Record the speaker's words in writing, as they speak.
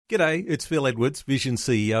G'day, it's Phil Edwards, Vision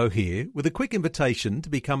CEO here, with a quick invitation to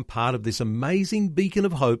become part of this amazing beacon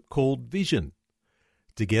of hope called Vision.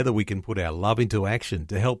 Together we can put our love into action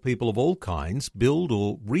to help people of all kinds build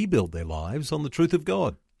or rebuild their lives on the truth of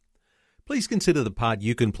God. Please consider the part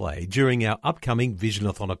you can play during our upcoming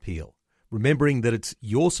Visionathon appeal, remembering that it's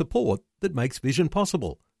your support that makes Vision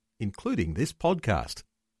possible, including this podcast.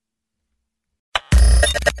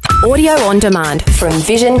 Audio on demand from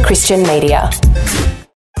Vision Christian Media.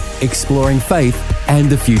 Exploring faith and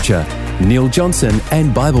the future. Neil Johnson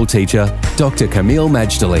and Bible teacher Dr. Kameel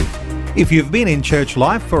Majdali. If you've been in church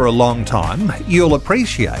life for a long time, you'll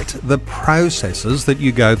appreciate the processes that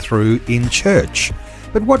you go through in church.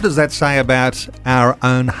 But what does that say about our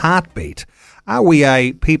own heartbeat? Are we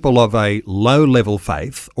a people of a low-level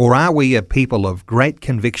faith, or are we a people of great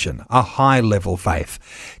conviction, a high-level faith?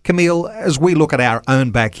 Kameel, as we look at our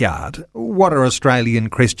own backyard, what are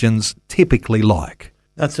Australian Christians typically like?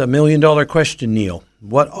 That's $1 million question, Neil.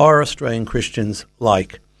 What are Australian Christians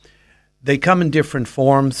like? They come in different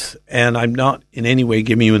forms, and I'm not in any way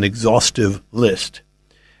giving you an exhaustive list.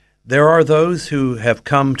 There are those who have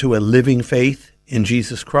come to a living faith in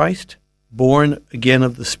Jesus Christ, born again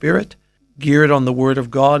of the Spirit, geared on the Word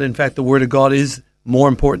of God. In fact, the Word of God is more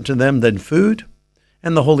important to them than food,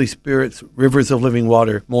 and the Holy Spirit's rivers of living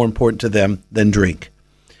water more important to them than drink.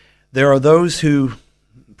 There are those who,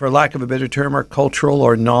 for lack of a better term, are cultural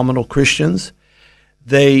or nominal Christians.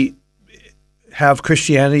 They have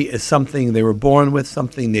Christianity as something they were born with,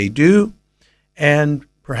 something they do, and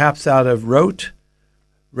perhaps out of rote,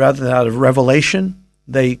 rather than out of revelation,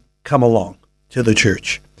 they come along to the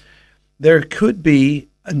church. There could be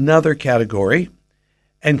another category,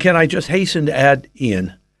 and can I just hasten to add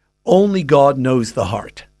in, only God knows the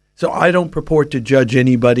heart. So I don't purport to judge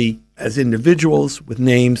anybody as individuals with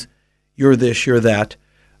names, you're this, you're that.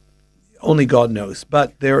 Only God knows.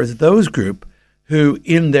 But there is those group who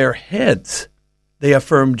in their heads, they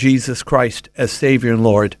affirm Jesus Christ as Savior and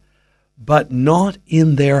Lord, but not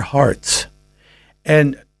in their hearts.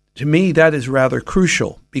 And to me, that is rather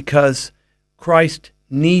crucial because Christ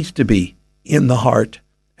needs to be in the heart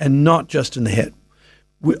and not just in the head.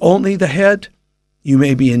 Only the head, you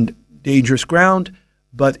may be in dangerous ground,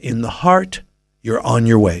 but in the heart, you're on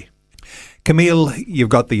your way. Kameel, you've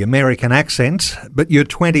got the American accent, but you're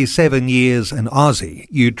 27 years an Aussie.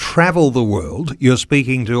 You travel the world. You're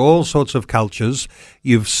speaking to all sorts of cultures.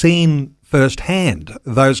 You've seen firsthand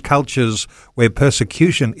those cultures where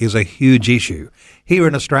persecution is a huge issue. Here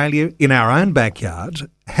in Australia, in our own backyard,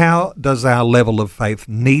 how does our level of faith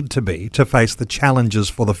need to be to face the challenges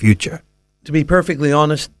for the future? To be perfectly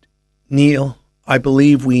honest, Neil, I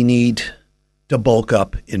believe we need to bulk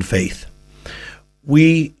up in faith.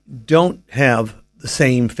 We don't have the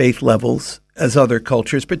same faith levels as other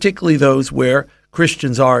cultures, particularly those where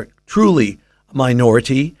Christians are truly a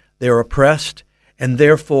minority, they're oppressed, and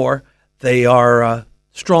therefore they are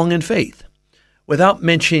strong in faith. Without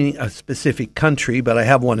mentioning a specific country, but I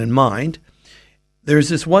have one in mind, there's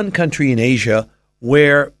this one country in Asia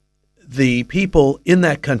where the people in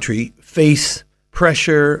that country face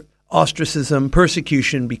pressure, ostracism,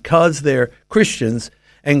 persecution because they're Christians,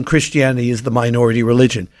 and Christianity is the minority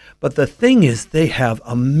religion. But the thing is, they have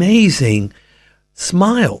amazing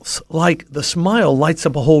smiles. Like the smile lights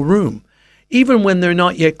up a whole room. Even when they're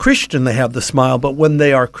not yet Christian, they have the smile. But when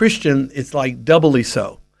they are Christian, it's like doubly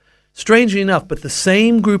so. Strangely enough, but the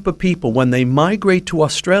same group of people, when they migrate to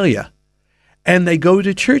Australia and they go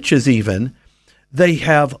to churches even, they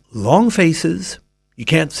have long faces. You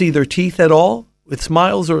can't see their teeth at all, with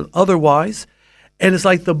smiles or otherwise. And it's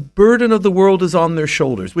like the burden of the world is on their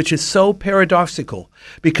shoulders, which is so paradoxical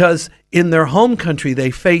because in their home country,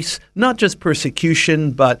 they face not just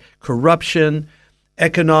persecution, but corruption,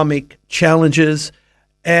 economic challenges,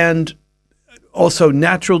 and also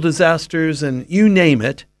natural disasters, and you name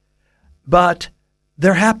it. But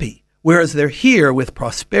they're happy, whereas they're here with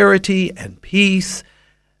prosperity and peace,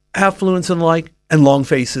 affluence and like, and long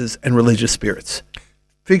faces and religious spirits.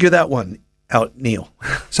 Figure that one out, Neil.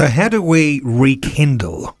 So how do we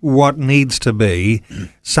rekindle what needs to be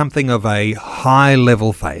something of a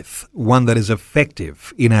high-level faith, one that is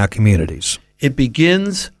effective in our communities? It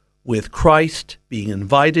begins with Christ being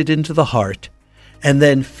invited into the heart and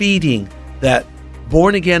then feeding that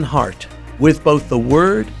born-again heart with both the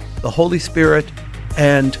Word, the Holy Spirit,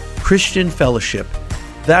 and Christian fellowship.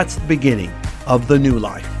 That's the beginning of the new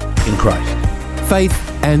life in Christ.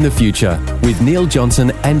 Faith and the Future with Neil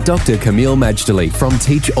Johnson and Dr. Kameel Majdali from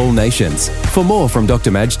Teach All Nations. For more from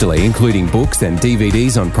Dr. Majdali, including books and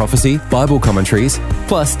DVDs on prophecy, Bible commentaries,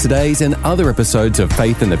 plus today's and other episodes of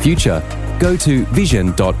Faith and the Future, go to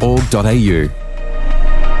vision.org.au.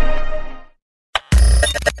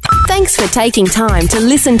 Thanks for taking time to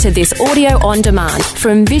listen to this audio on demand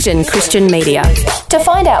from Vision Christian Media. To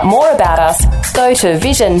find out more about us, go to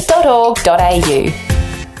vision.org.au.